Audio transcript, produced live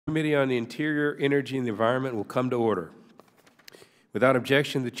Committee on the Interior, Energy, and the Environment will come to order. Without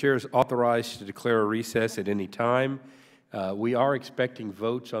objection, the chair is authorized to declare a recess at any time. We are expecting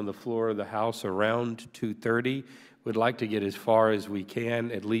votes on the floor of the House around 2:30. We'd like to get as far as we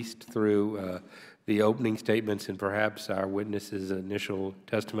can, at least through the opening statements and perhaps our witnesses' initial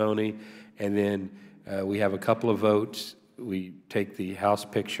testimony. And then we have a couple of votes. We take the House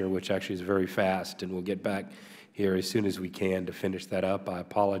picture, which actually is very fast, and we'll get back here as soon as we can to finish that up. I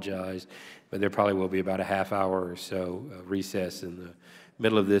apologize, but there probably will be about a half hour or so recess in the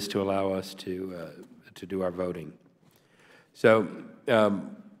middle of this to allow us to do our voting. So,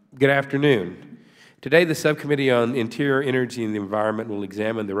 good afternoon. Today, the Subcommittee on Interior, Energy, and the Environment will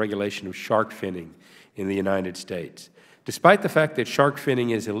examine the regulation of shark finning in the United States. Despite the fact that shark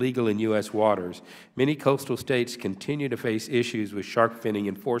finning is illegal in U.S. waters, many coastal states continue to face issues with shark finning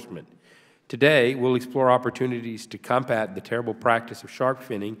enforcement. Today, we'll explore opportunities to combat the terrible practice of shark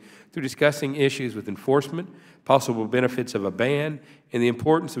finning through discussing issues with enforcement, possible benefits of a ban, and the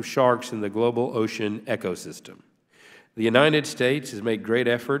importance of sharks in the global ocean ecosystem. The United States has made great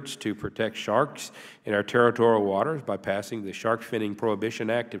efforts to protect sharks in our territorial waters by passing the Shark Finning Prohibition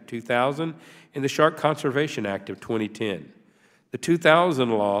Act of 2000 and the Shark Conservation Act of 2010. The 2000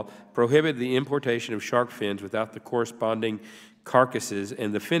 law prohibited the importation of shark fins without the corresponding carcasses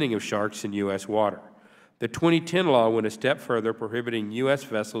and the finning of sharks in U.S. water. The 2010 law went a step further, prohibiting U.S.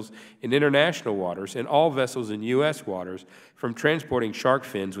 vessels in international waters and all vessels in U.S. waters from transporting shark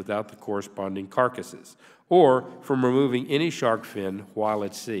fins without the corresponding carcasses, or from removing any shark fin while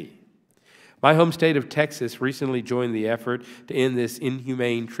at sea. My home state of Texas recently joined the effort to end this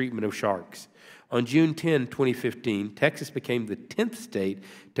inhumane treatment of sharks. On June 10, 2015, Texas became the 10th state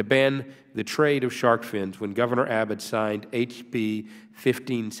to ban the trade of shark fins when Governor Abbott signed HB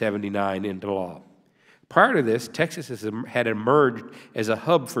 1579 into law. Prior to this, Texas had emerged as a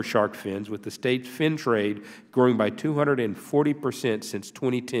hub for shark fins, with the state's fin trade growing by 240% since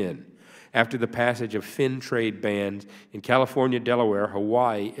 2010, after the passage of fin trade bans in California, Delaware,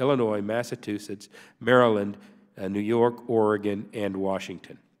 Hawaii, Illinois, Massachusetts, Maryland, New York, Oregon, and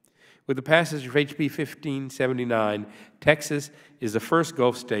Washington. With the passage of HB 1579, Texas is the first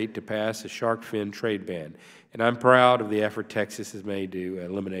Gulf state to pass a shark fin trade ban, and I'm proud of the effort Texas has made to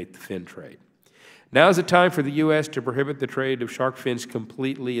eliminate the fin trade. Now is the time for the U.S. to prohibit the trade of shark fins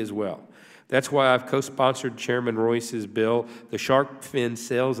completely as well. That's why I've co-sponsored Chairman Royce's bill, the Shark Fin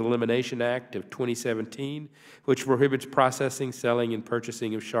Sales Elimination Act of 2017, which prohibits processing, selling, and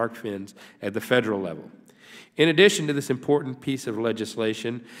purchasing of shark fins at the federal level. In addition to this important piece of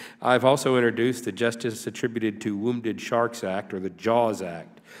legislation, I've also introduced the Justice Attributed to Wounded Sharks Act, or the JAWS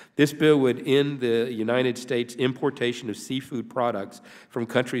Act. This bill would end the United States importation of seafood products from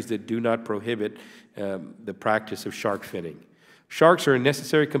countries that do not prohibit the practice of shark finning. Sharks are a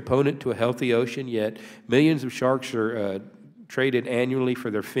necessary component to a healthy ocean, yet millions of sharks are traded annually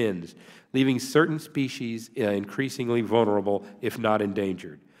for their fins, leaving certain species increasingly vulnerable, if not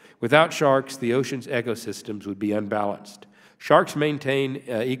endangered. Without sharks, the ocean's ecosystems would be unbalanced. Sharks maintain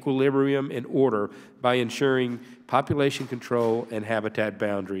equilibrium and order by ensuring population control and habitat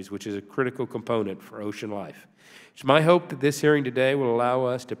boundaries, which is a critical component for ocean life. It's my hope that this hearing today will allow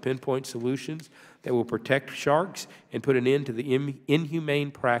us to pinpoint solutions that will protect sharks and put an end to the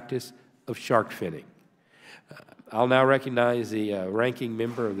inhumane practice of shark finning. I'll now recognize the ranking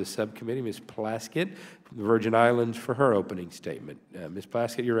member of the subcommittee, Ms. Plaskett, from the Virgin Islands, for her opening statement. Ms.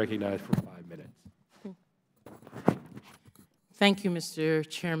 Plaskett, you're recognized for 5 minutes. Thank you, Mr.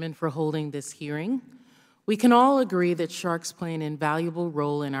 Chairman, for holding this hearing. We can all agree that sharks play an invaluable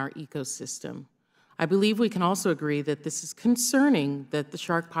role in our ecosystem. I believe we can also agree that this is concerning that the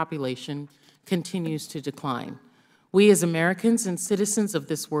shark population continues to decline. We as Americans and citizens of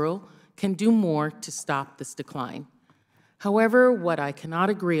this world can do more to stop this decline. However, what I cannot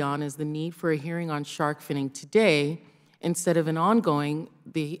agree on is the need for a hearing on shark finning today instead of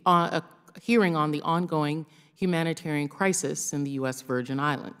a hearing on the ongoing humanitarian crisis in the U.S. Virgin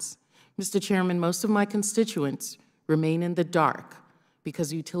Islands. Mr. Chairman, most of my constituents remain in the dark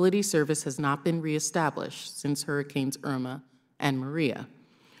because utility service has not been reestablished since Hurricanes Irma and Maria.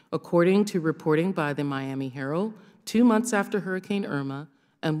 According to reporting by the Miami Herald, 2 months after Hurricane Irma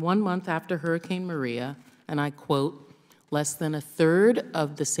and 1 month after Hurricane Maria, and I quote, less than a third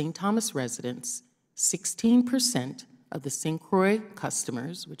of the St. Thomas residents, 16% of the St. Croix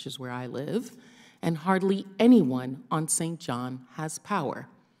customers, which is where I live, and hardly anyone on St. John has power.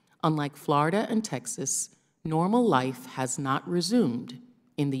 Unlike Florida and Texas, normal life has not resumed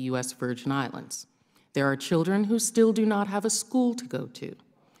in the U.S. Virgin Islands. There are children who still do not have a school to go to.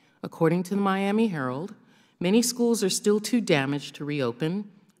 According to the Miami Herald, many schools are still too damaged to reopen.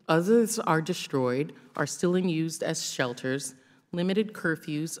 Others are destroyed, are still in use as shelters. Limited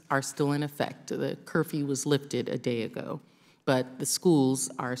curfews are still in effect. The curfew was lifted a day ago, but the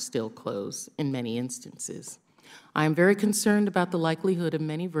schools are still closed in many instances. I am very concerned about the likelihood of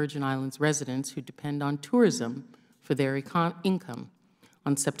many Virgin Islands residents who depend on tourism for their income.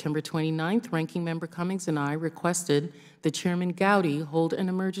 On September 29th, Ranking Member Cummings and I requested that Chairman Gowdy hold an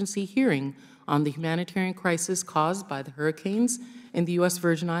emergency hearing on the humanitarian crisis caused by the hurricanes in the U.S.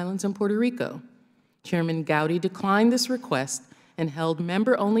 Virgin Islands and Puerto Rico. Chairman Gowdy declined this request and held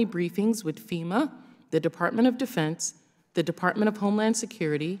member-only briefings with FEMA, the Department of Defense, the Department of Homeland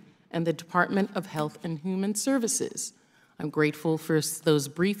Security, and the Department of Health and Human Services. I'm grateful for those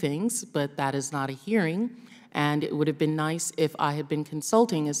briefings, but that is not a hearing, and it would have been nice if I had been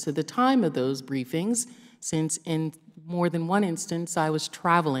consulting as to the time of those briefings, since in more than one instance I was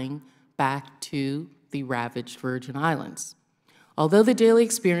traveling back to the ravaged Virgin Islands. Although the daily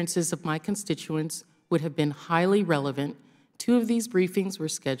experiences of my constituents would have been highly relevant, 2 of these briefings were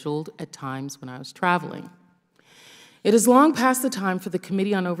scheduled at times when I was traveling. It is long past the time for the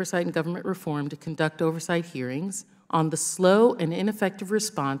Committee on Oversight and Government Reform to conduct oversight hearings on the slow and ineffective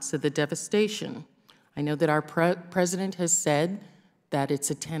response to the devastation. I know that our president has said that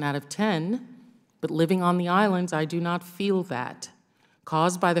it's a 10 out of 10, but living on the islands, I do not feel that.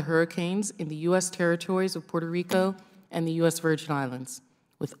 Caused by the hurricanes in the U.S. territories of Puerto Rico and the U.S. Virgin Islands.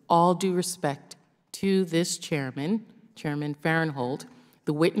 With all due respect to this chairman, Chairman Farenthold,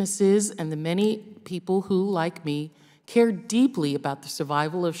 the witnesses, and the many people who, like me, care deeply about the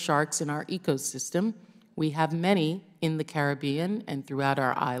survival of sharks in our ecosystem. We have many in the Caribbean and throughout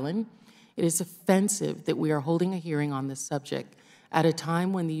our island. It is offensive that we are holding a hearing on this subject at a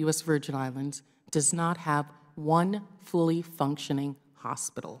time when the U.S. Virgin Islands does not have one fully functioning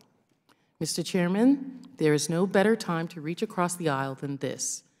hospital. Mr. Chairman, there is no better time to reach across the aisle than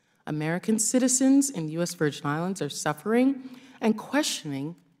this. American citizens in the U.S. Virgin Islands are suffering and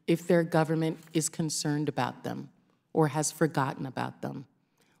questioning if their government is concerned about them or has forgotten about them.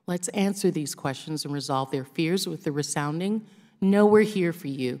 Let's answer these questions and resolve their fears with the resounding, "No, we're here for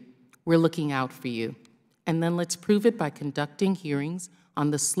you. We're looking out for you." And then let's prove it by conducting hearings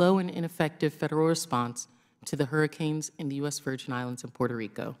on the slow and ineffective federal response to the hurricanes in the U.S. Virgin Islands and Puerto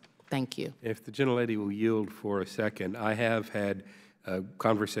Rico. Thank you. If the gentlelady will yield for a second, I have had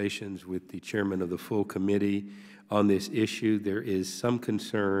conversations with the chairman of the full committee on this issue. There is some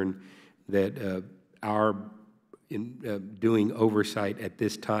concern that our doing oversight at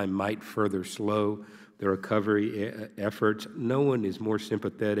this time might further slow the recovery efforts. No one is more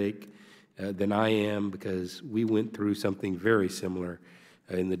sympathetic than I am, because we went through something very similar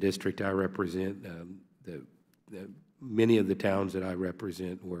in the district I represent. Many of the towns that I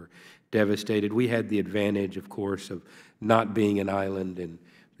represent were devastated. We had the advantage, of course, of not being an island, and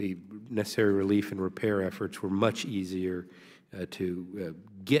the necessary relief and repair efforts were much easier to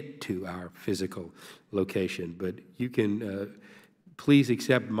get to our physical location. But you can please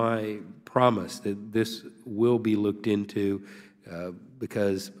accept my promise that this will be looked into,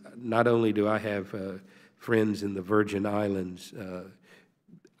 because not only do I have friends in the Virgin Islands,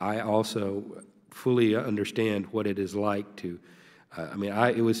 I also fully understand what it is like to,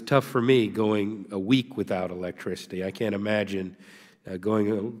 it was tough for me going a week without electricity. I can't imagine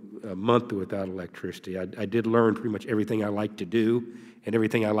going a month without electricity. I did learn pretty much everything I like to do and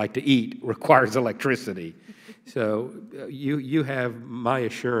everything I like to eat requires electricity. So you have my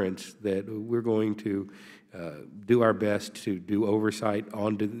assurance that we're going to do our best to do oversight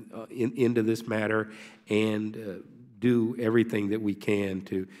into this matter, and do everything that we can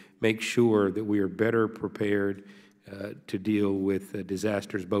to make sure that we are better prepared to deal with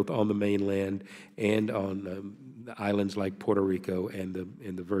disasters both on the mainland and on islands like Puerto Rico and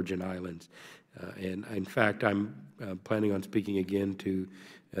the Virgin Islands. And in fact, I'm planning on speaking again to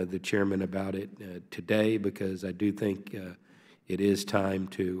the chairman about it today, because I do think it is time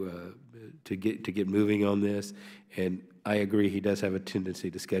to get moving on this. And I agree, he does have a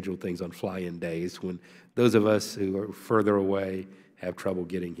tendency to schedule things on fly-in days when those of us who are further away have trouble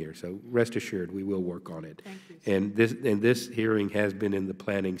getting here. So rest assured, we will work on it. Thank you, and this hearing has been in the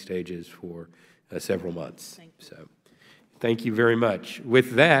planning stages for several months. So thank you very much.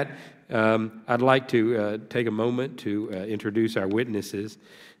 With that, I'd like to take a moment to introduce our witnesses.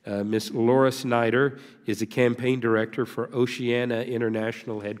 Ms. Laura Snyder is the campaign director for Oceana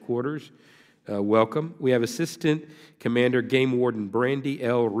International Headquarters. Welcome. We have Assistant Commander Game Warden Brandy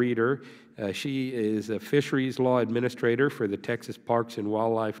L. Reeder. She is a Fisheries Law Administrator for the Texas Parks and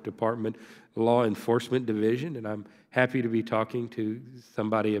Wildlife Department Law Enforcement Division, and I'm happy to be talking to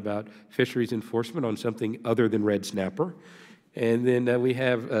somebody about fisheries enforcement on something other than red snapper. And then we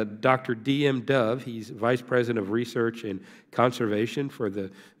have Dr. D.M. Dove. He's Vice President of Research and Conservation for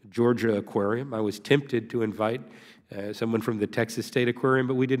the Georgia Aquarium. I was tempted to invite someone from the Texas State Aquarium,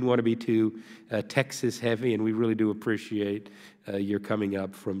 but we didn't want to be too Texas heavy, and we really do appreciate your coming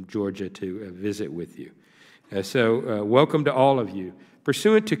up from Georgia to visit with you. So welcome to all of you.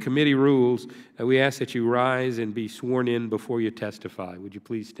 Pursuant to committee rules, we ask that you rise and be sworn in before you testify. Would you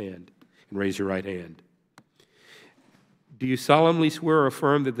please stand and raise your right hand? Do you solemnly swear or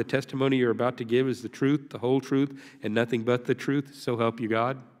affirm that the testimony you're about to give is the truth, the whole truth, and nothing but the truth? So help you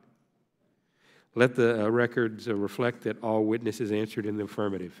God. Let the records reflect that all witnesses answered in the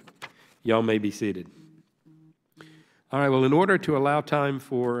affirmative. Y'all may be seated. All right, well, in order to allow time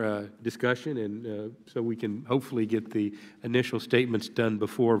for discussion and so we can hopefully get the initial statements done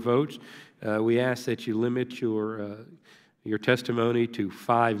before votes, we ask that you limit your testimony to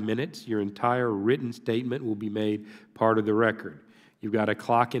 5 minutes. Your entire written statement will be made part of the record. You've got a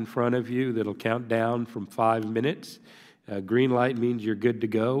clock in front of you that'll count down from 5 minutes. Green light means you're good to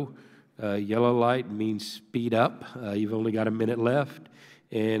go. Yellow light means speed up. You've only got a minute left.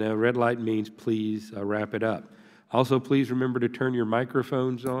 And red light means please wrap it up. Also, please remember to turn your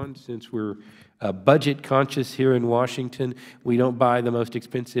microphones on. Since we're budget conscious here in Washington, we don't buy the most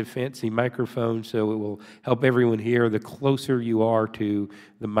expensive fancy microphone, so it will help everyone hear. The closer you are to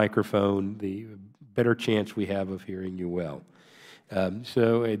the microphone, the better chance we have of hearing you well.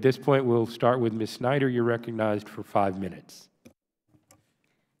 So at this point, we'll start with Ms. Snyder. You're recognized for 5 minutes.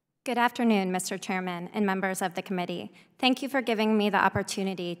 Good afternoon, Mr. Chairman and members of the committee. Thank you for giving me the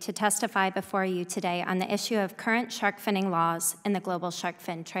opportunity to testify before you today on the issue of current shark finning laws in the global shark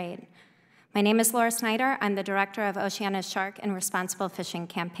fin trade. My name is Laura Snyder. I'm the Director of Oceana's Shark and Responsible Fishing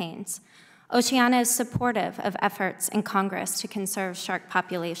Campaigns. Oceana is supportive of efforts in Congress to conserve shark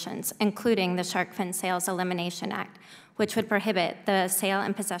populations, including the Shark Fin Sales Elimination Act, which would prohibit the sale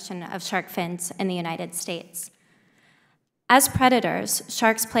and possession of shark fins in the United States. As predators,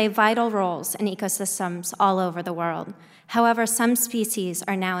 sharks play vital roles in ecosystems all over the world. However, some species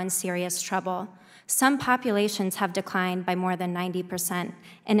are now in serious trouble. Some populations have declined by more than 90%,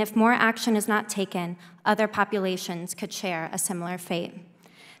 and if more action is not taken, other populations could share a similar fate.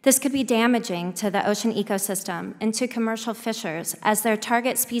 This could be damaging to the ocean ecosystem and to commercial fishers as their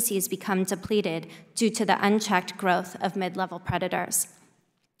target species become depleted due to the unchecked growth of mid-level predators.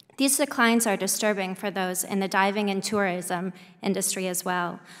 These declines are disturbing for those in the diving and tourism industry as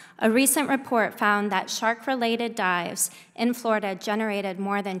well. A recent report found that shark-related dives in Florida generated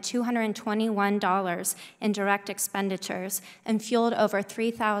more than $221 in direct expenditures and fueled over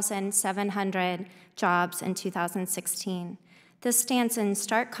 3,700 jobs in 2016. This stands in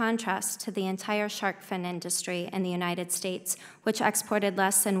stark contrast to the entire shark fin industry in the United States, which exported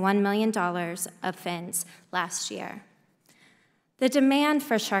less than $1 million of fins last year. The demand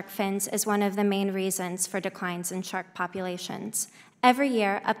for shark fins is one of the main reasons for declines in shark populations. Every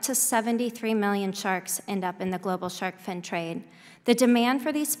year, up to 73 million sharks end up in the global shark fin trade. The demand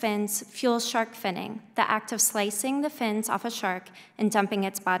for these fins fuels shark finning, the act of slicing the fins off a shark and dumping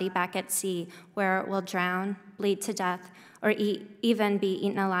its body back at sea, where it will drown, bleed to death, or even be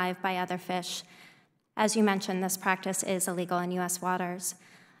eaten alive by other fish. As you mentioned, this practice is illegal in U.S. waters.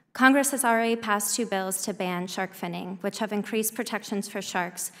 Congress has already passed 2 bills to ban shark finning, which have increased protections for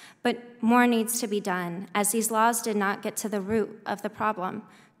sharks, but more needs to be done, as these laws did not get to the root of the problem.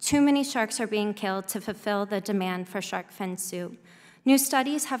 Too many sharks are being killed to fulfill the demand for shark fin soup. New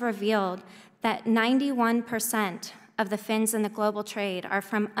studies have revealed that 91% of the fins in the global trade are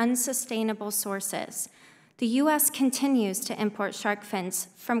from unsustainable sources. The U.S. continues to import shark fins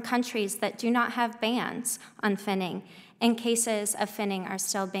from countries that do not have bans on finning, and cases of finning are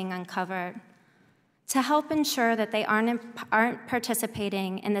still being uncovered. To help ensure that they aren't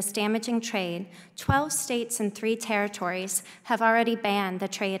participating in this damaging trade, 12 states and 3 territories have already banned the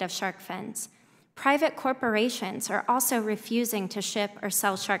trade of shark fins. Private corporations are also refusing to ship or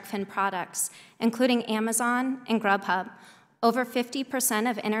sell shark fin products, including Amazon and Grubhub. Over 50%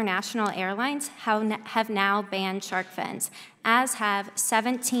 of international airlines have now banned shark fins, as have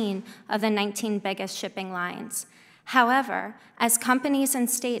 17 of the 19 biggest shipping lines. However, as companies and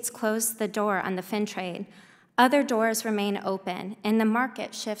states close the door on the fin trade, other doors remain open, and the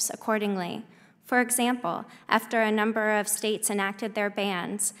market shifts accordingly. For example, after a number of states enacted their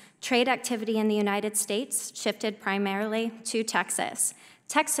bans, trade activity in the United States shifted primarily to Texas.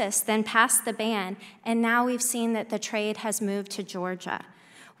 Texas then passed the ban, and now we've seen that the trade has moved to Georgia.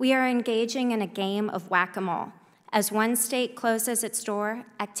 We are engaging in a game of whack-a-mole. As one state closes its door,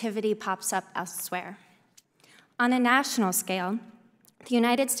 activity pops up elsewhere. On a national scale, The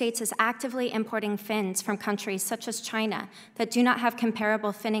United States is actively importing fins from countries such as China that do not have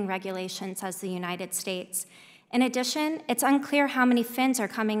comparable finning regulations as the United States. In addition, it's unclear how many fins are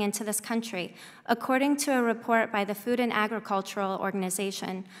coming into this country. According to a report by the Food and Agricultural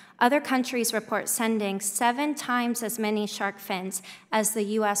Organization, other countries report sending 7 times as many shark fins as the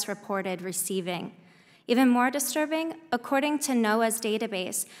U.S. reported receiving. Even more disturbing, according to NOAA's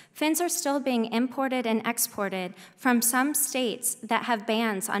database, fins are still being imported and exported from some states that have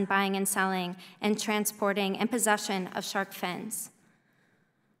bans on buying and selling and transporting and possession of shark fins.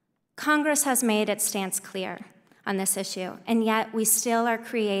 Congress has made its stance clear on this issue, and yet we still are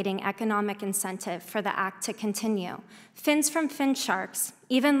creating economic incentive for the act to continue. Fins from fin sharks,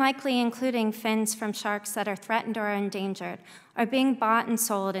 even likely including fins from sharks that are threatened or endangered, are being bought and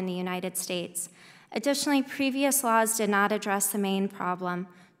sold in the United States. Additionally, previous laws did not address the main problem.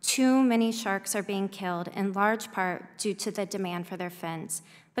 Too many sharks are being killed, in large part due to the demand for their fins.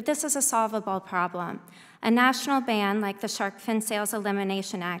 But this is a solvable problem. A national ban, like the Shark Fin Sales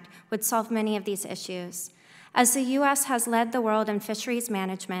Elimination Act, would solve many of these issues. As the U.S. has led the world in fisheries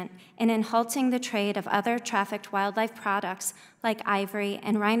management and in halting the trade of other trafficked wildlife products like ivory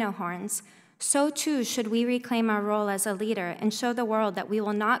and rhino horns, so too should we reclaim our role as a leader and show the world that we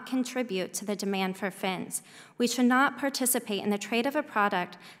will not contribute to the demand for fins. We should not participate in the trade of a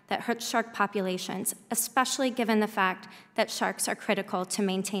product that hurts shark populations, especially given the fact that sharks are critical to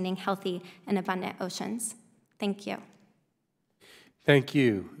maintaining healthy and abundant oceans. Thank you. Thank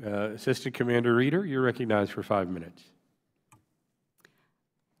you. Assistant Commander Reeder, you're recognized for 5 minutes.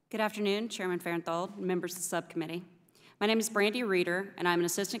 Good afternoon, Chairman Farenthold, members of the subcommittee. My name is Brandy Reeder, and I'm an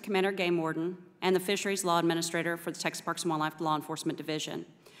Assistant Commander Game Warden and the Fisheries Law Administrator for the Texas Parks and Wildlife Law Enforcement Division.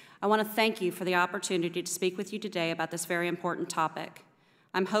 I want to thank you for the opportunity to speak with you today about this very important topic.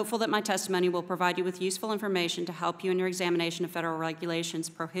 I'm hopeful that my testimony will provide you with useful information to help you in your examination of federal regulations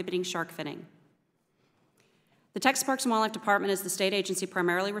prohibiting shark finning. The Texas Parks and Wildlife Department is the state agency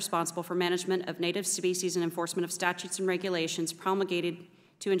primarily responsible for management of native species and enforcement of statutes and regulations promulgated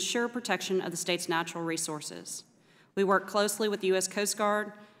to ensure protection of the state's natural resources. We work closely with the U.S. Coast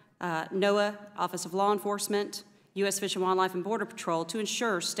Guard, NOAA, Office of Law Enforcement, U.S. Fish and Wildlife and Border Patrol to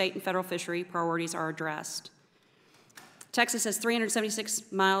ensure state and federal fishery priorities are addressed. Texas has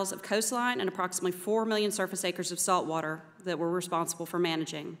 376 miles of coastline and approximately 4 million surface acres of saltwater that we're responsible for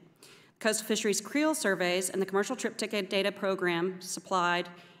managing. Coastal Fisheries Creel surveys and the commercial trip ticket data program supplied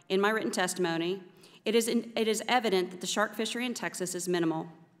in my written testimony, it is evident that the shark fishery in Texas is minimal.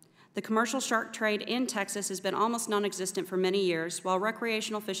 The commercial shark trade in Texas has been almost non-existent for many years. While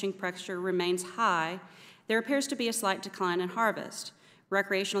recreational fishing pressure remains high, there appears to be a slight decline in harvest.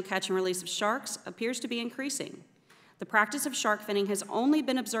 Recreational catch and release of sharks appears to be increasing. The practice of shark finning has only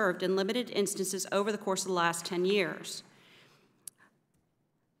been observed in limited instances over the course of the last 10 years.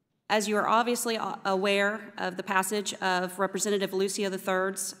 As you are obviously aware of the passage of Representative Lucio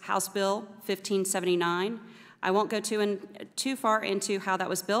III's House Bill 1579, I won't go too far into how that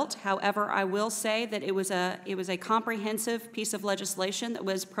was built. However, I will say that it was a comprehensive piece of legislation that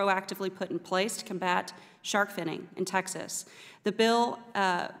was proactively put in place to combat shark finning in Texas. The bill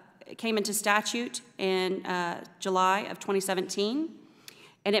came into statute in July of 2017,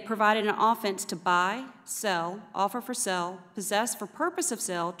 and it provided an offense to buy, sell, offer for sale, possess for purpose of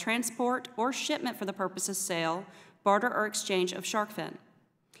sale, transport, or shipment for the purpose of sale, barter, or exchange of shark fin.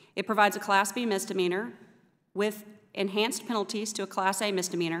 It provides a Class B misdemeanor with enhanced penalties to a Class A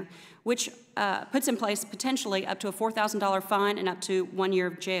misdemeanor, which puts in place potentially up to a $4,000 fine and up to 1 year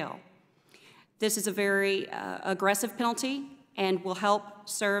of jail. This is a very aggressive penalty and will help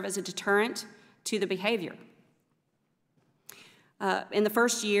serve as a deterrent to the behavior. In the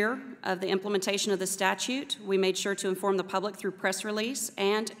first year of the implementation of the statute, we made sure to inform the public through press release,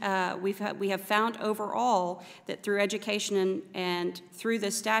 and we have found overall that through education and through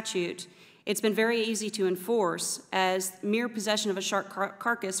this statute, it's been very easy to enforce, as mere possession of a shark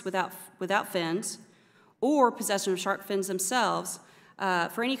carcass without fins or possession of shark fins themselves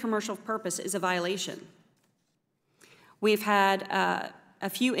for any commercial purpose is a violation. We've had a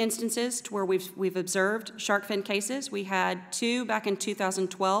few instances to where we've observed shark fin cases. We had 2 back in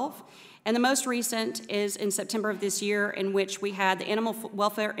 2012, and the most recent is in September of this year, in which we had the Animal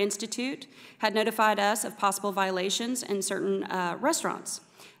Welfare Institute had notified us of possible violations in certain restaurants.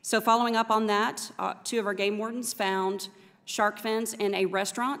 So following up on that, 2 of our game wardens found shark fins in a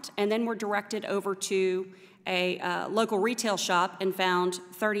restaurant, and then were directed over to a local retail shop and found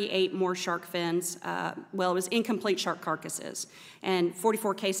 38 more shark fins. Well, it was incomplete shark carcasses, and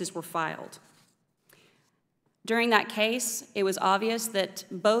 44 cases were filed. During that case, it was obvious that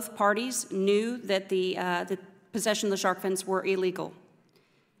both parties knew that the possession of the shark fins were illegal.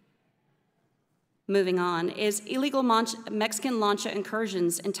 moving on, is illegal Mexican lancha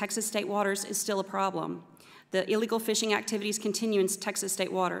incursions in Texas state waters is still a problem. The illegal fishing activities continue in Texas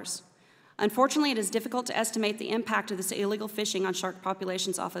state waters. Unfortunately, it is difficult to estimate the impact of this illegal fishing on shark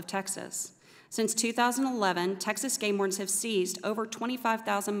populations off of Texas. Since 2011, Texas game wardens have seized over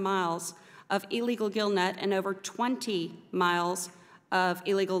 25,000 miles of illegal gill net and over 20 miles of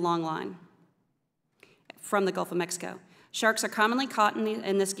illegal longline from the Gulf of Mexico. Sharks are commonly caught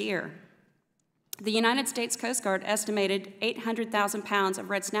in this gear. The United States Coast Guard estimated 800,000 pounds of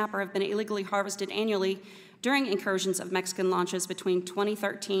red snapper have been illegally harvested annually during incursions of Mexican lanchas between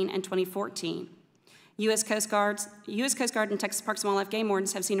 2013 and 2014. U.S. Coast Guard and Texas Parks and Wildlife game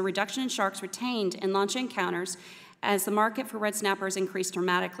wardens have seen a reduction in sharks retained in lancha encounters as the market for red snapper has increased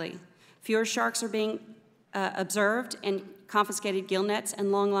dramatically. Fewer sharks are being observed in confiscated gill nets and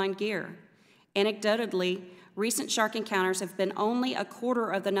longline gear. Anecdotally, recent shark encounters have been only a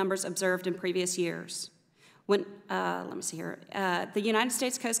quarter of the numbers observed in previous years. The United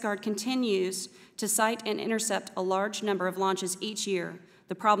States Coast Guard continues to sight and intercept a large number of launches each year.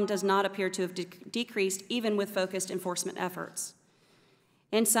 The problem does not appear to have decreased even with focused enforcement efforts.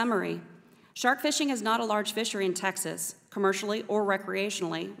 In summary, shark fishing is not a large fishery in Texas, commercially or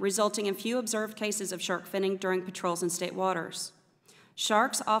recreationally, resulting in few observed cases of shark finning during patrols in state waters.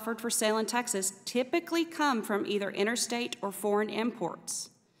 Sharks offered for sale in Texas typically come from either interstate or foreign imports.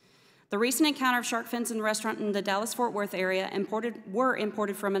 The recent encounter of shark fins in a restaurant in the Dallas-Fort Worth area were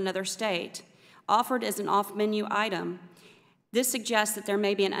imported from another state, offered as an off-menu item. This suggests that there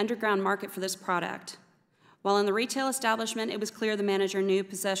may be an underground market for this product. While in the retail establishment, it was clear the manager knew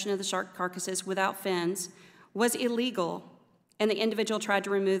possession of the shark carcasses without fins was illegal, and the individual tried to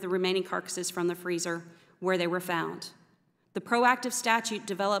remove the remaining carcasses from the freezer where they were found. The proactive statute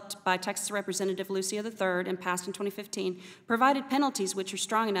developed by Texas Representative Lucia III and passed in 2015 provided penalties which are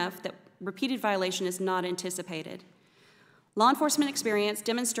strong enough that repeated violation is not anticipated. Law enforcement experience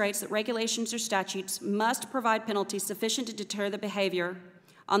demonstrates that regulations or statutes must provide penalties sufficient to deter the behavior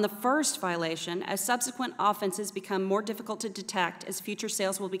on the first violation, as subsequent offenses become more difficult to detect as future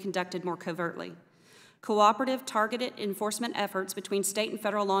sales will be conducted more covertly. Cooperative, targeted enforcement efforts between state and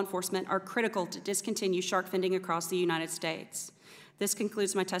federal law enforcement are critical to discontinue shark finning across the United States. This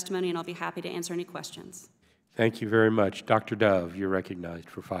concludes my testimony, and I'll be happy to answer any questions. Thank you very much. Dr. Dove, you're recognized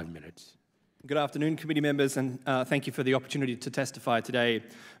for 5 minutes. Good afternoon, committee members, and thank you for the opportunity to testify today.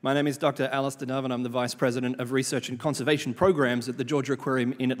 My name is Dr. Alistair Dove, and I'm the Vice President of Research and Conservation Programs at the Georgia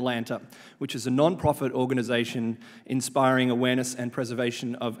Aquarium in Atlanta, which is a non-profit organization inspiring awareness and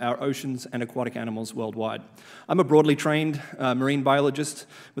preservation of our oceans and aquatic animals worldwide. I'm a broadly trained marine biologist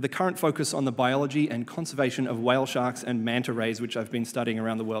with a current focus on the biology and conservation of whale sharks and manta rays, which I've been studying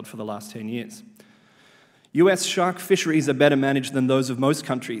around the world for the last 10 years. US shark fisheries are better managed than those of most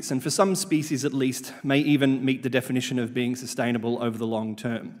countries, and for some species at least, may even meet the definition of being sustainable over the long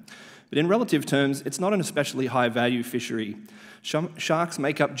term. But in relative terms, it's not an especially high-value fishery. Sharks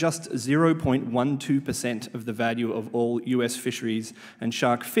make up just 0.12% of the value of all US fisheries, and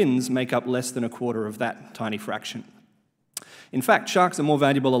shark fins make up less than a quarter of that tiny fraction. In fact, sharks are more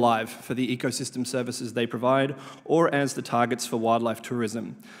valuable alive for the ecosystem services they provide, or as the targets for wildlife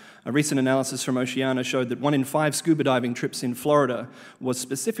tourism. A recent analysis from Oceana showed that 1 in 5 scuba diving trips in Florida was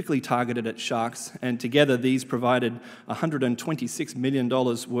specifically targeted at sharks, and together these provided $126 million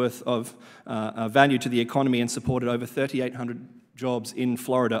worth of value to the economy and supported over 3,800 jobs in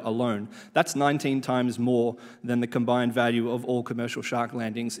Florida alone. That's 19 times more than the combined value of all commercial shark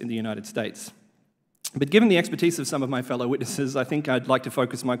landings in the United States. But given the expertise of some of my fellow witnesses, I think I'd like to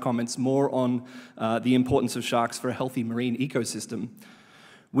focus my comments more on the importance of sharks for a healthy marine ecosystem.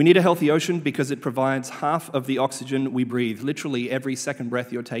 We need a healthy ocean because it provides half of the oxygen we breathe. Literally every second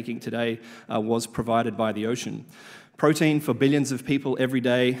breath you're taking today was provided by the ocean. Protein for billions of people every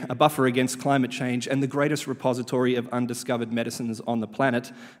day, a buffer against climate change, and the greatest repository of undiscovered medicines on the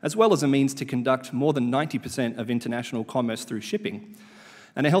planet, as well as a means to conduct more than 90% of international commerce through shipping.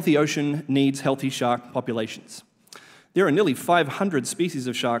 And a healthy ocean needs healthy shark populations. There are nearly 500 species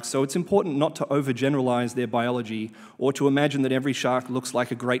of sharks, so it's important not to overgeneralize their biology or to imagine that every shark looks like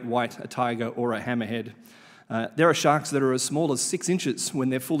a great white, a tiger, or a hammerhead. There are sharks that are as small as 6 inches when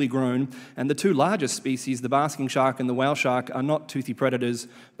they're fully grown, and the 2 largest species, the basking shark and the whale shark, are not toothy predators,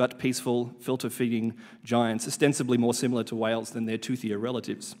 but peaceful, filter-feeding giants, ostensibly more similar to whales than their toothier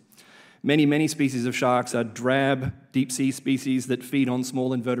relatives. Many species of sharks are drab, deep-sea species that feed on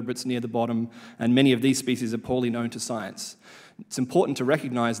small invertebrates near the bottom, and many of these species are poorly known to science. It's important to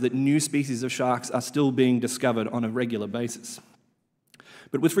recognize that new species of sharks are still being discovered on a regular basis.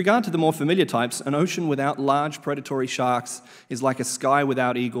 But with regard to the more familiar types, an ocean without large predatory sharks is like a sky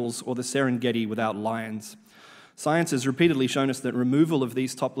without eagles or the Serengeti without lions. Science has repeatedly shown us that removal of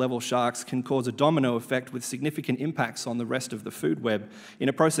these top-level sharks can cause a domino effect with significant impacts on the rest of the food web in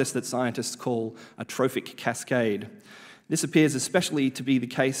a process that scientists call a trophic cascade. This appears especially to be the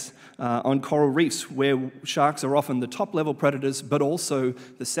case on coral reefs, where sharks are often the top-level predators, but also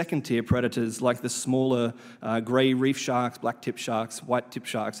the second-tier predators like the smaller grey reef sharks, black-tip sharks, white-tip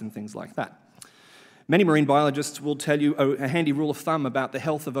sharks, and things like that. Many marine biologists will tell you a handy rule of thumb about the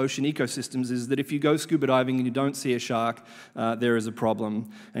health of ocean ecosystems is that if you go scuba diving and you don't see a shark, there is a problem.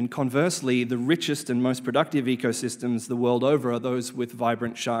 And conversely, the richest and most productive ecosystems the world over are those with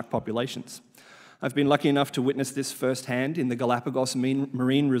vibrant shark populations. I've been lucky enough to witness this firsthand in the Galapagos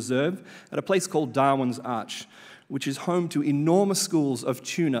Marine Reserve at a place called Darwin's Arch, which is home to enormous schools of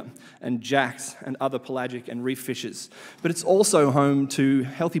tuna and jacks and other pelagic and reef fishes. But it's also home to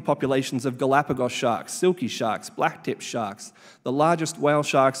healthy populations of Galapagos sharks, silky sharks, blacktip sharks, the largest whale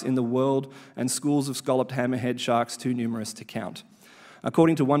sharks in the world, and schools of scalloped hammerhead sharks too numerous to count.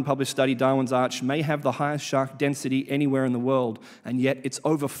 According to one published study, Darwin's Arch may have the highest shark density anywhere in the world, and yet it's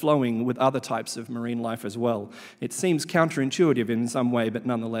overflowing with other types of marine life as well. It seems counterintuitive in some way, but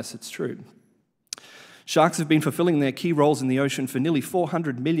nonetheless it's true. Sharks have been fulfilling their key roles in the ocean for nearly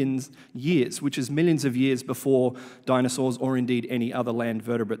 400 million years, which is millions of years before dinosaurs or indeed any other land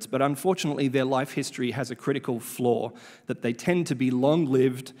vertebrates. But unfortunately, their life history has a critical flaw, that they tend to be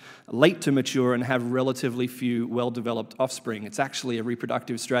long-lived, late to mature, and have relatively few well-developed offspring. It's actually a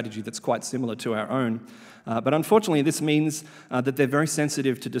reproductive strategy that's quite similar to our own. But unfortunately, this means that they're very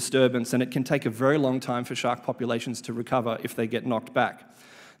sensitive to disturbance, and it can take a very long time for shark populations to recover if they get knocked back.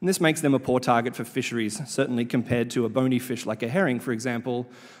 And this makes them a poor target for fisheries, certainly compared to a bony fish like a herring, for example,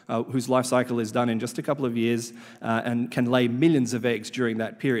 whose life cycle is done in just a couple of years and can lay millions of eggs during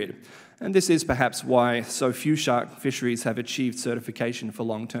that period. And this is perhaps why so few shark fisheries have achieved certification for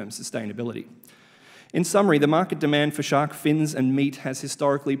long-term sustainability. In summary, the market demand for shark fins and meat has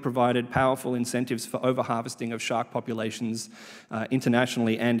historically provided powerful incentives for overharvesting of shark populations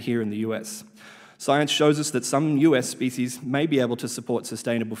internationally and here in the US. Science shows us that some US species may be able to support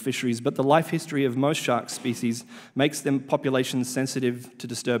sustainable fisheries, but the life history of most shark species makes them populations sensitive to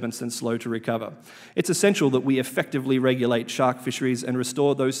disturbance and slow to recover. It's essential that we effectively regulate shark fisheries and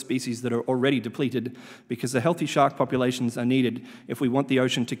restore those species that are already depleted, because the healthy shark populations are needed if we want the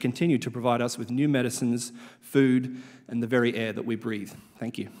ocean to continue to provide us with new medicines, food, and the very air that we breathe.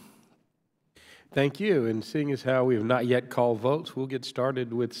 Thank you. Thank you. And seeing as how we have not yet called votes, we'll get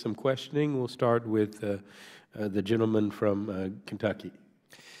started with some questioning. We'll start with the gentleman from Kentucky.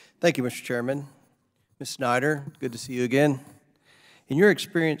 Thank you, Mr. Chairman. Ms. Snyder, good to see you again. In your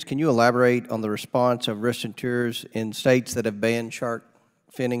experience, can you elaborate on the response of restaurateurs in states that have banned shark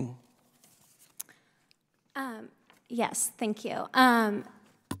finning? Yes, thank you.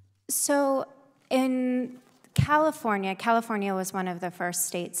 So in California was one of the first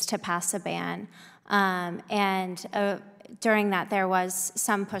states to pass a ban, during that there was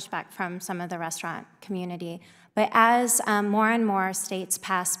some pushback from some of the restaurant community. But as more and more states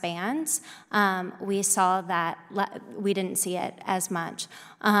pass bans, we saw that we didn't see it as much.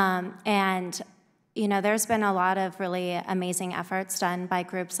 And you know, there's been a lot of really amazing efforts done by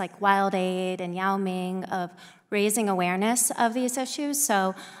groups like Wild Aid and Yao Ming of raising awareness of these issues.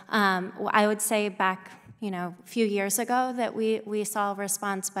 So I would say back, a few years ago that we saw a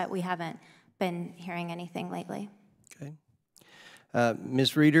response, but we haven't been hearing anything lately. Okay.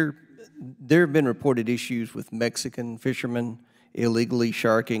 Ms. Reeder, there have been reported issues with Mexican fishermen illegally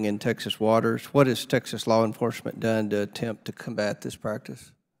sharking in Texas waters. What has Texas law enforcement done to attempt to combat this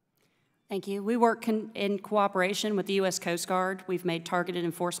practice? Thank you. We work in cooperation with the U.S. Coast Guard. We've made targeted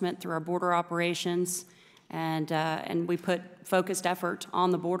enforcement through our border operations. And we put focused effort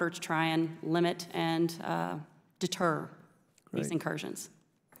on the border to try and limit and deter these incursions.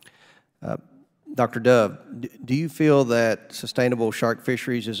 Dr. Dove, do you feel that sustainable shark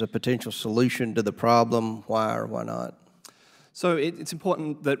fisheries is a potential solution to the problem? Why or why not? So it's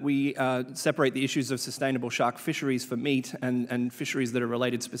important that we separate the issues of sustainable shark fisheries for meat and fisheries that are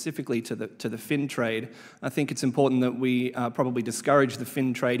related specifically to the fin trade. I think it's important that we probably discourage the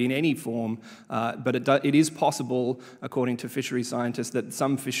fin trade in any form, but it is possible, according to fishery scientists, that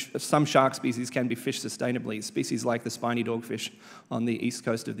some shark species can be fished sustainably, species like the spiny dogfish on the east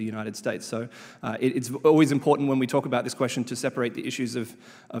coast of the United States. So it's always important when we talk about this question to separate the issues of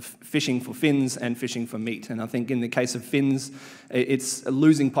fishing for fins and fishing for meat. And I think in the case of fins, It's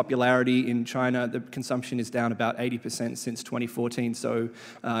losing popularity in China. The consumption is down about 80% since 2014. So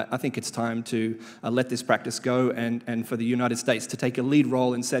I think it's time to let this practice go and for the United States to take a lead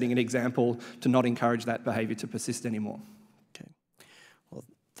role in setting an example to not encourage that behavior to persist anymore. Okay. Well,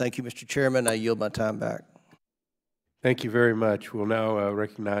 thank you, Mr. Chairman. I yield my time back. Thank you very much. We'll now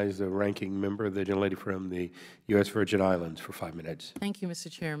recognize the ranking member, the gentlelady from the U.S. Virgin Islands, for 5 minutes. Thank you,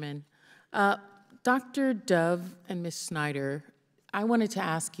 Mr. Chairman. Dr. Dove and Ms. Snyder, I wanted to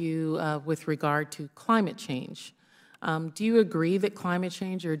ask you with regard to climate change. Do you agree that climate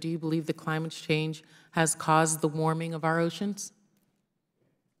change, or do you believe that climate change has caused the warming of our oceans?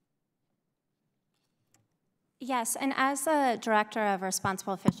 Yes, and as the Director of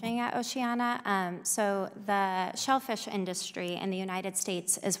Responsible Fishing at Oceana, so the shellfish industry in the United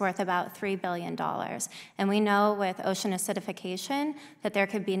States is worth about $3 billion. And we know with ocean acidification that there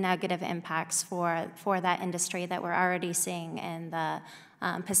could be negative impacts for that industry that we're already seeing in the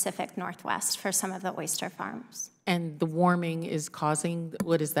Pacific Northwest for some of the oyster farms. And the warming is causing,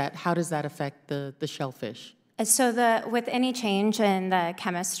 what is that? How does that affect the shellfish? So with any change in the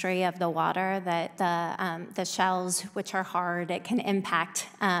chemistry of the water, that the shells, which are hard, it can impact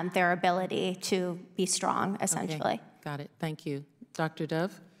their ability to be strong, essentially. Okay. Got it. Thank you. Dr.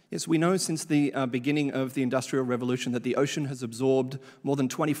 Dove? Yes, we know since the beginning of the Industrial Revolution that the ocean has absorbed more than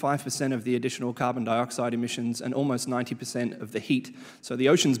 25% of the additional carbon dioxide emissions and almost 90% of the heat. So the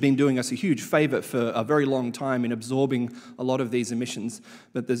ocean's been doing us a huge favor for a very long time in absorbing a lot of these emissions.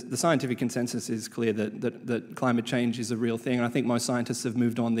 But the scientific consensus is clear that climate change is a real thing. And I think most scientists have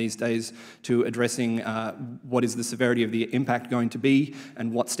moved on these days to addressing what is the severity of the impact going to be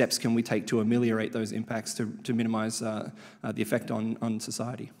and what steps can we take to ameliorate those impacts to minimize the effect on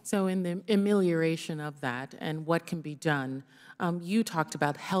society. So in the amelioration of that and what can be done, you talked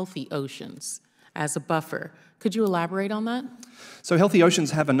about healthy oceans as a buffer. Could you elaborate on that? So healthy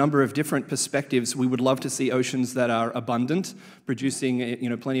oceans have a number of different perspectives. We would love to see oceans that are abundant,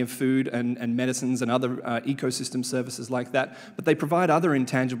 producing plenty of food and medicines and other ecosystem services like that. But they provide other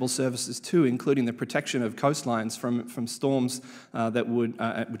intangible services too, including the protection of coastlines from storms that would,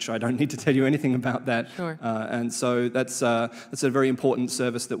 which I don't need to tell you anything about that. Sure. And so that's a very important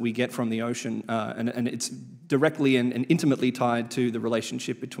service that we get from the ocean, and it's directly and intimately tied to the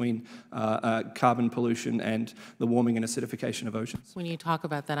relationship between carbon pollution and the warming and acidification of oceans. When you talk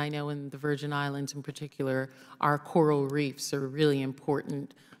about that, I know in the Virgin Islands in particular, our coral reefs are really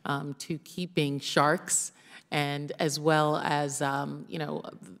important to keeping sharks and as well as,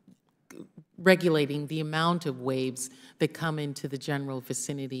 regulating the amount of waves that come into the general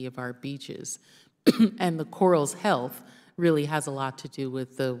vicinity of our beaches. And the coral's health really has a lot to do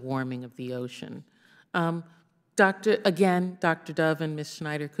with the warming of the ocean. Dr. Dove and Ms.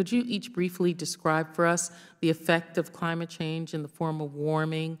 Snyder, could you each briefly describe for us the effect of climate change in the form of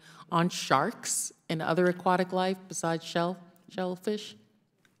warming on sharks and other aquatic life besides shellfish?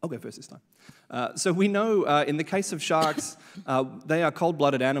 I'll go first this time. So we know in the case of sharks, they are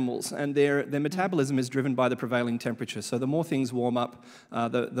cold-blooded animals, and their metabolism is driven by the prevailing temperature. So the more things warm up,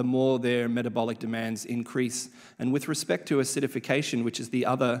 the more their metabolic demands increase. And with respect to acidification, which is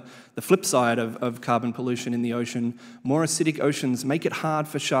the flip side of carbon pollution in the ocean, more acidic oceans make it hard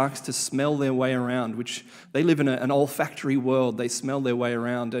for sharks to smell their way around, which they live in an olfactory world. They smell their way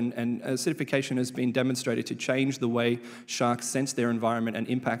around, and acidification has been demonstrated to change the way sharks sense their environment and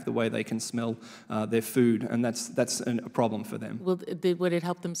impact the way they can smell their food, and that's a problem for them. Would it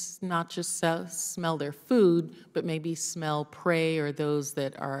help them not just smell their food, but maybe smell prey or those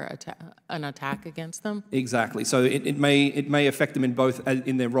that are an attack against them? Exactly. So it may affect them in both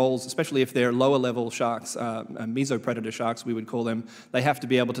in their roles, especially if they're lower level sharks, mesopredator sharks we would call them. They have to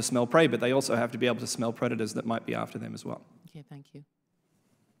be able to smell prey, but they also have to be able to smell predators that might be after them as well. Okay, thank you.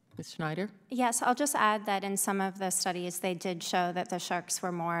 Ms. Schneider? Yes, I'll just add that in some of the studies, they did show that the sharks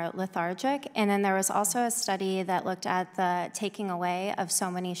were more lethargic. And then there was also a study that looked at the taking away of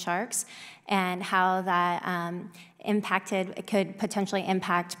so many sharks and how that it could potentially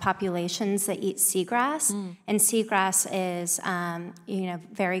impact populations that eat seagrass. And seagrass is,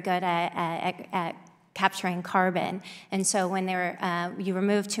 very good at capturing carbon. And so when you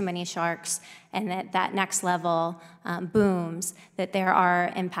remove too many sharks and that next level booms, that there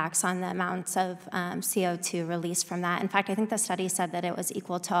are impacts on the amounts of CO2 released from that. In fact, I think the study said that it was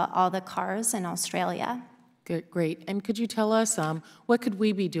equal to all the cars in Australia. Good, great. And could you tell us what could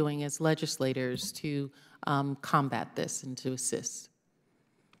we be doing as legislators to combat this and to assist?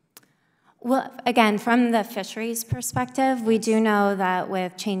 Well, again, from the fisheries perspective, we do know that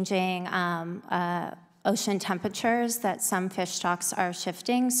with changing ocean temperatures that some fish stocks are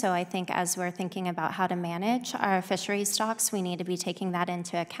shifting. So I think as we're thinking about how to manage our fishery stocks, we need to be taking that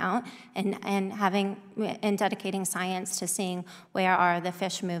into account and dedicating science to seeing where are the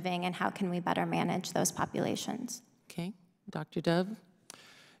fish moving and how can we better manage those populations. Okay, Dr. Dove?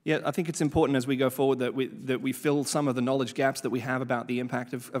 Yeah, I think it's important as we go forward that we fill some of the knowledge gaps that we have about the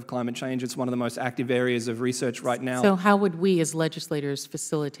impact of climate change. It's one of the most active areas of research right now. So how would we as legislators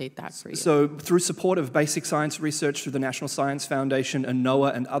facilitate that for you? So through support of basic science research through the National Science Foundation and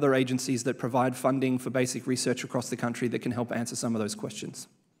NOAA and other agencies that provide funding for basic research across the country that can help answer some of those questions.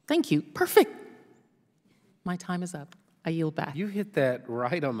 Thank you. Perfect. My time is up. I yield back. You hit that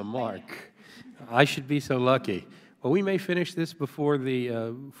right on the mark. I should be so lucky. Well, we may finish this before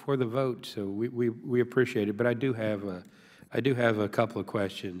the vote, so we appreciate it. But I do have a couple of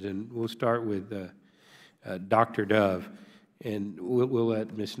questions, and we'll start with Dr. Dove, and we'll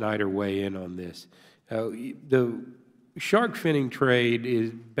let Ms. Snyder weigh in on this. The shark finning trade is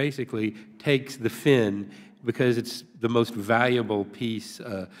basically takes the fin because it's the most valuable piece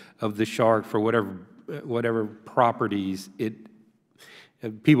of the shark for whatever properties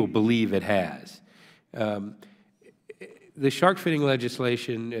people believe it has. The shark finning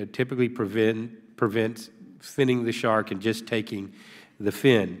legislation typically prevents finning the shark and just taking the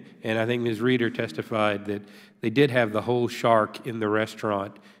fin. And I think Ms. Reeder testified that they did have the whole shark in the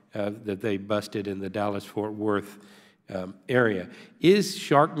restaurant that they busted in the Dallas-Fort Worth area. Is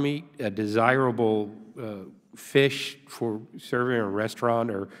shark meat a desirable fish for serving in a restaurant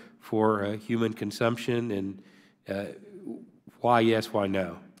or for human consumption? And why yes, why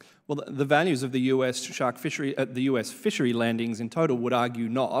no? Well, the values of the U.S. shark fishery, the U.S. fishery landings in total would argue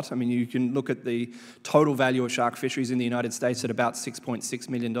not. I mean, you can look at the total value of shark fisheries in the United States at about $6.6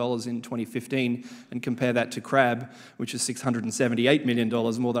 million in 2015 and compare that to crab, which is $678 million,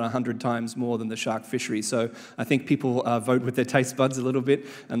 more than 100 times more than the shark fishery. So I think people vote with their taste buds a little bit,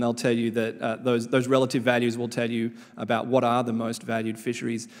 and they'll tell you that those relative values will tell you about what are the most valued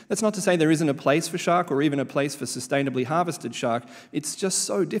fisheries. That's not to say there isn't a place for shark or even a place for sustainably harvested shark. It's just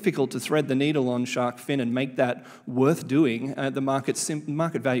so difficult to thread the needle on shark fin and make that worth doing. The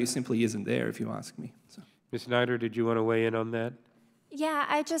market value simply isn't there, if you ask me. So. Ms. Snyder, did you want to weigh in on that? Yeah,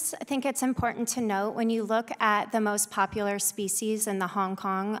 I just think it's important to note when you look at the most popular species in the Hong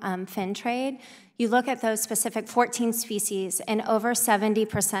Kong fin trade, you look at those specific 14 species, and over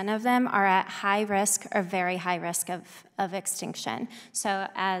 70% of them are at high risk or very high risk of extinction. So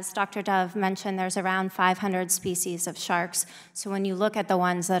as Dr. Dove mentioned, there's around 500 species of sharks. So when you look at the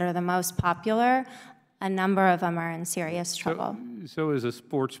ones that are the most popular, a number of them are in serious trouble. So as a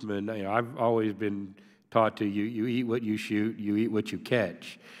sportsman, I've always been taught to you eat what you shoot, you eat what you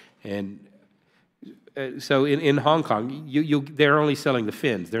catch. And so in Hong Kong, they're only selling the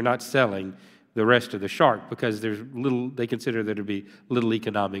fins. They're not selling the rest of the shark because they consider there to be little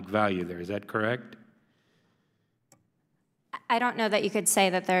economic value there. Is that correct? I don't know that you could say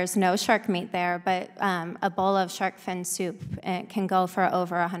that there's no shark meat there, but a bowl of shark fin soup can go for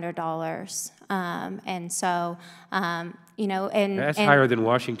over $100. And so, that's higher than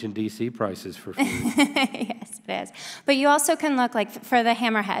Washington, D.C. prices for food. Yes, it is. But you also can look for the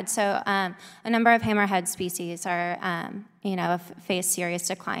hammerhead. So a number of hammerhead species are, face serious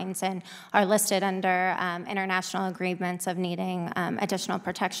declines and are listed under international agreements of needing additional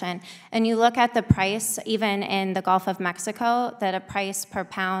protection. And you look at the price, even in the Gulf of Mexico, that a price per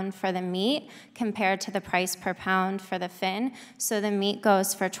pound for the meat compared to the price per pound for the fin. So the meat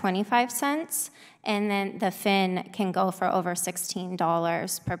goes for 25 cents. And then the fin can go for over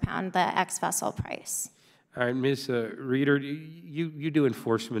 $16 per pound, the ex-vessel price. All right, Ms. Reeder, you do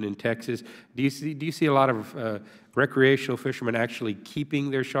enforcement in Texas. Do you see a lot of recreational fishermen actually keeping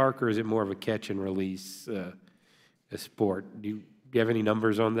their shark, or is it more of a catch and release sport? Do you have any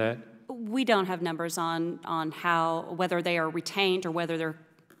numbers on that? We don't have numbers on whether they are retained or whether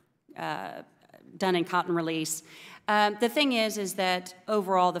they're done in caught and release. The thing is that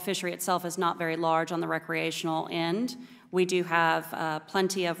overall the fishery itself is not very large on the recreational end. We do have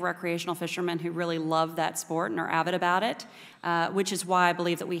plenty of recreational fishermen who really love that sport and are avid about it, which is why I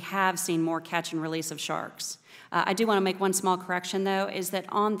believe that we have seen more catch and release of sharks. I do want to make one small correction, though, is that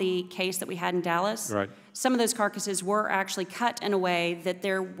on the case that we had in Dallas, right, some of those carcasses were actually cut in a way that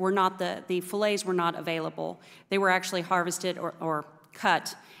there were not the fillets were not available. They were actually harvested or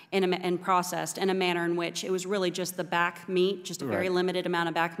cut and processed in a manner in which it was really just the back meat, just a very limited amount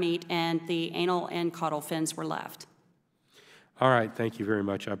of back meat, and the anal and caudal fins were left. All right, thank you very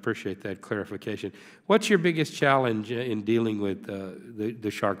much. I appreciate that clarification. What's your biggest challenge in dealing with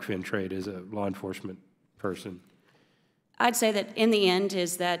the shark fin trade as a law enforcement person? I'd say that in the end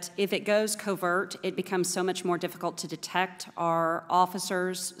is that if it goes covert, it becomes so much more difficult to detect our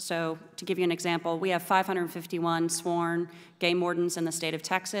officers. So to give you an example, we have 551 sworn game wardens in the state of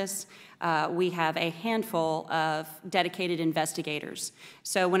Texas. We have a handful of dedicated investigators.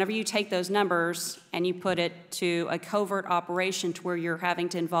 So whenever you take those numbers and you put it to a covert operation to where you're having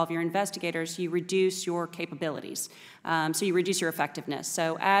to involve your investigators, you reduce your capabilities. So you reduce your effectiveness.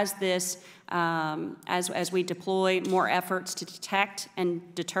 So as this, as we deploy more efforts to detect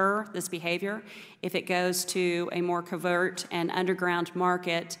and deter this behavior, if it goes to a more covert and underground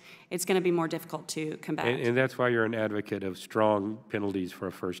market, it's going to be more difficult to combat. And that's why you're an advocate of strong penalties for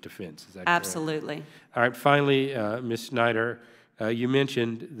a first offense. Is that correct? Absolutely. All right, finally, Ms. Snyder, you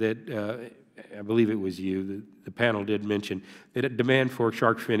mentioned that, I believe it was you, the panel did mention that a demand for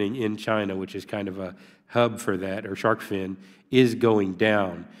shark finning in China, which is kind of a hub for that, or shark fin, is going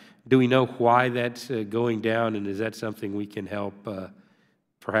down. Do we know why that's going down, and is that something we can help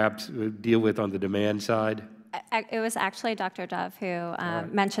perhaps deal with on the demand side? It was actually Dr. Dove who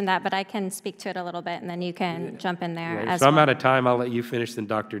mentioned that, but I can speak to it a little bit, and then you can jump in there as so well. I'm out of time. I'll let you finish, then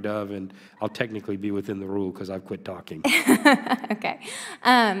Dr. Dove, and I'll technically be within the rule because I've quit talking. Okay.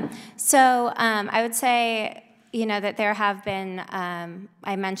 I would say, you know, that there have been,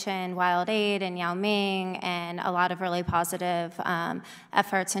 I mentioned Wild Aid and Yao Ming and a lot of really positive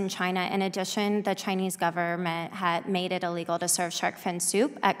efforts in China. In addition, the Chinese government had made it illegal to serve shark fin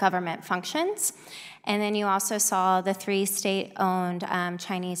soup at government functions. And then you also saw the 3 state-owned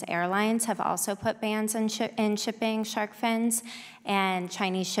Chinese airlines have also put bans in shipping shark fins, and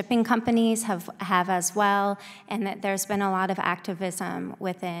Chinese shipping companies have as well, and that there's been a lot of activism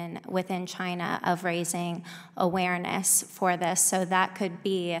within China of raising awareness for this. So that could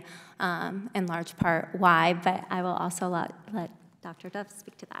be, in large part, why, but I will also let Dr. Dove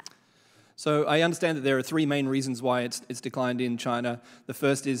speak to that. So I understand that there are 3 main reasons why it's declined in China. The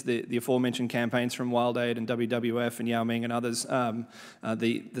first is the aforementioned campaigns from Wild Aid and WWF and Yao Ming and others. When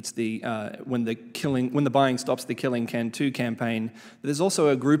the buying stops, the killing can too campaign. There's also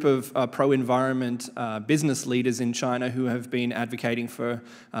a group of pro-environment business leaders in China who have been advocating for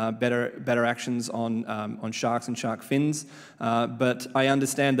better actions on sharks and shark fins. But I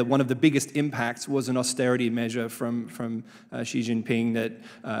understand that one of the biggest impacts was an austerity measure from Xi Jinping that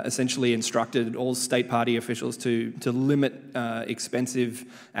essentially instructed all state party officials to limit expensive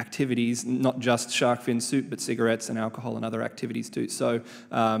activities, not just shark fin soup, but cigarettes and alcohol and other activities too. So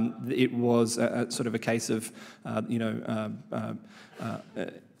it was sort of a case of, type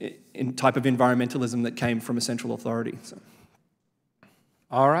of environmentalism that came from a central authority. So.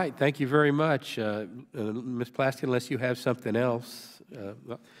 All right, thank you very much. Ms. Plaskett, unless you have something else.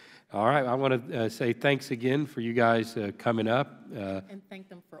 All right, I want to say thanks again for you guys coming up. And thank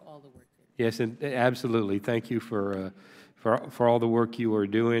them for all the work. Yes, and absolutely. Thank you for all the work you are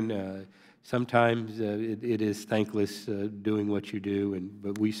doing. Sometimes it is thankless doing what you do,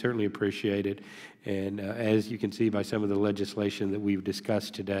 but we certainly appreciate it. And as you can see by some of the legislation that we've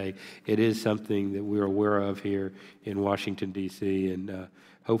discussed today, it is something that we're aware of here in Washington, D.C., and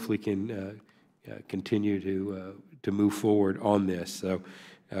hopefully can continue to move forward on this. So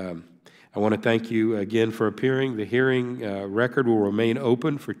I want to thank you again for appearing. The hearing record will remain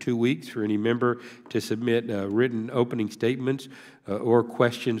open for 2 weeks for any member to submit written opening statements or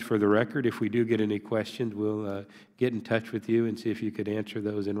questions for the record. If we do get any questions, we'll get in touch with you and see if you could answer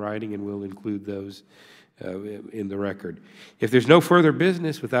those in writing, and we'll include those in the record. If there's no further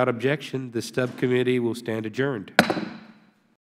business, without objection, the subcommittee will stand adjourned.